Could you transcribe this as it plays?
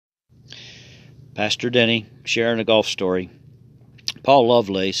Pastor Denny sharing a golf story. Paul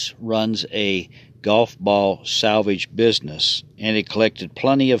Lovelace runs a golf ball salvage business, and he collected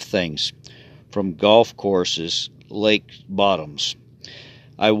plenty of things from golf courses, lake bottoms.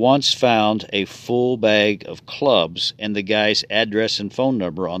 I once found a full bag of clubs and the guy's address and phone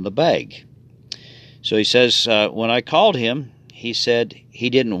number on the bag. So he says, when I called him, he said he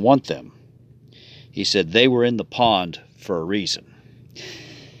didn't want them. He said they were in the pond for a reason.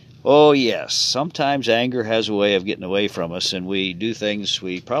 Oh yes, sometimes anger has a way of getting away from us, and we do things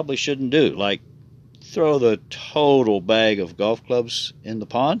we probably shouldn't do, like throw the total bag of golf clubs in the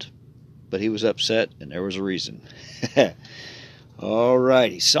pond. But he was upset, and there was a reason. All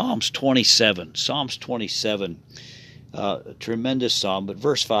righty, Psalms 27. Psalms 27, a tremendous psalm, but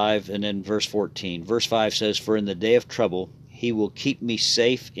verse 5 and then verse 14. Verse 5 says, "For in the day of trouble he will keep me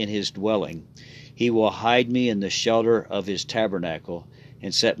safe in his dwelling. He will hide me in the shelter of his tabernacle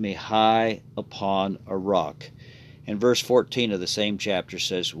and set me high upon a rock." And verse 14 of the same chapter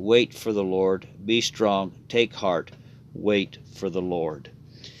says, "Wait for the Lord, be strong, take heart, wait for the Lord."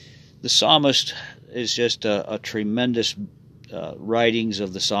 The psalmist is just a tremendous writings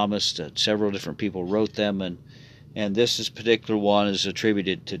of the psalmist. Several different people wrote them, and this particular one is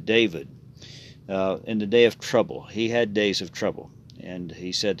attributed to David. In the day of trouble, he had days of trouble, and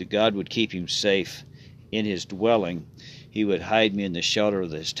he said that God would keep him safe in his dwelling. He would hide me in the shelter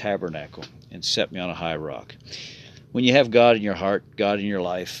of his tabernacle and set me on a high rock. When you have God in your heart, God in your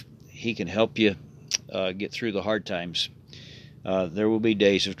life, he can help you get through the hard times. There will be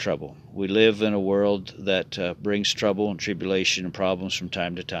days of trouble. We live in a world that brings trouble and tribulation and problems from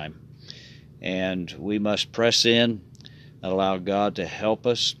time to time. And we must press in and allow God to help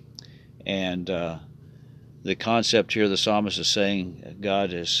us. And the concept here, the psalmist is saying,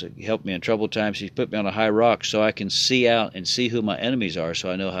 God has helped me in troubled times. He's put me on a high rock so I can see out and see who my enemies are,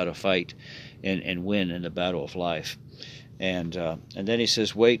 so I know how to fight and win in the battle of life. And then he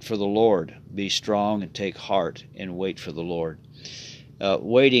says, wait for the Lord. Be strong and take heart and wait for the Lord.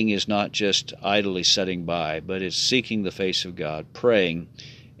 Waiting is not just idly sitting by, but it's seeking the face of God, praying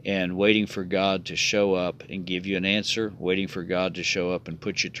and waiting for God to show up and give you an answer, waiting for God to show up and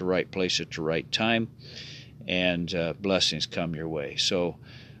put you to the right place at the right time, and blessings come your way. So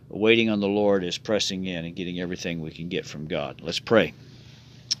waiting on the Lord is pressing in and getting everything we can get from God. Let's pray.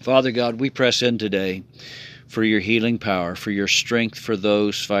 Father God, we press in today for your healing power, for your strength for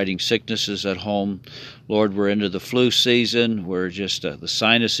those fighting sicknesses at home. Lord, we're into the flu season. We're just the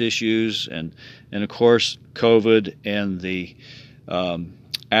sinus issues and of course, COVID and the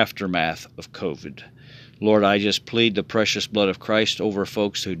aftermath of COVID. Lord, I just plead the precious blood of Christ over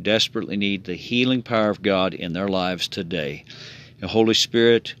folks who desperately need the healing power of God in their lives today. And Holy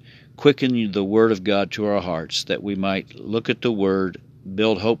Spirit, quicken the Word of God to our hearts that we might look at the Word,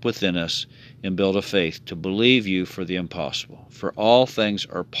 build hope within us, and build a faith to believe you for the impossible. For all things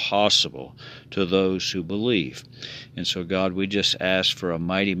are possible to those who believe. And so, God, we just ask for a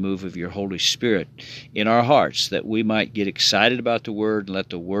mighty move of your Holy Spirit in our hearts that we might get excited about the Word and let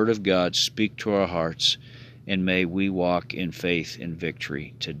the Word of God speak to our hearts. And may we walk in faith and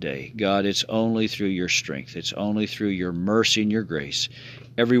victory today. God, it's only through your strength. It's only through your mercy and your grace.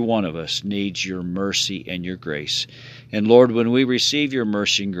 Every one of us needs your mercy and your grace. And Lord, when we receive your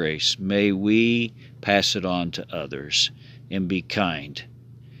mercy and grace, may we pass it on to others and be kind.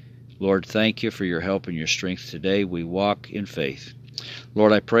 Lord, thank you for your help and your strength today. We walk in faith.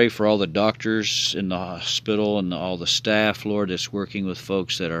 Lord, I pray for all the doctors in the hospital and all the staff, Lord, that's working with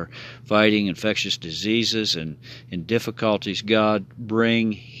folks that are fighting infectious diseases and difficulties. God,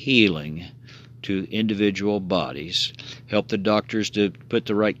 bring healing to individual bodies. Help the doctors to put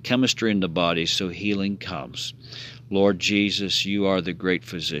the right chemistry in the bodies so healing comes. Lord Jesus, you are the great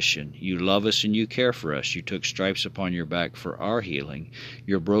physician. You love us and you care for us. You took stripes upon your back for our healing.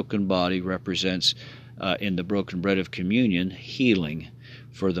 Your broken body represents, in the broken bread of communion, healing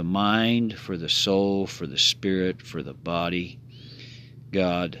for the mind, for the soul, for the spirit, for the body.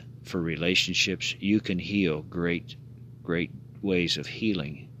 God, for relationships, you can heal great ways of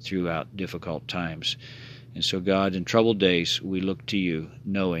healing throughout difficult times. And so, God, in troubled days, we look to you,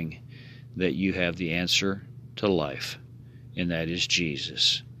 knowing that you have the answer to life, and that is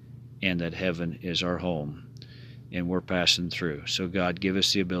Jesus, and that heaven is our home, and we're passing through. So, God, give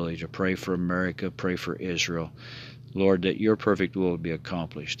us the ability to pray for America, pray for Israel. Lord, that your perfect will would be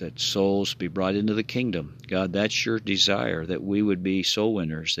accomplished, that souls be brought into the kingdom. God, that's your desire, that we would be soul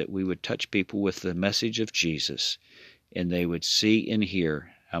winners, that we would touch people with the message of Jesus, and they would see and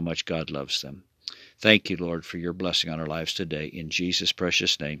hear how much God loves them. Thank you, Lord, for your blessing on our lives today. In Jesus'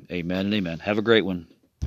 precious name, amen and amen. Have a great one.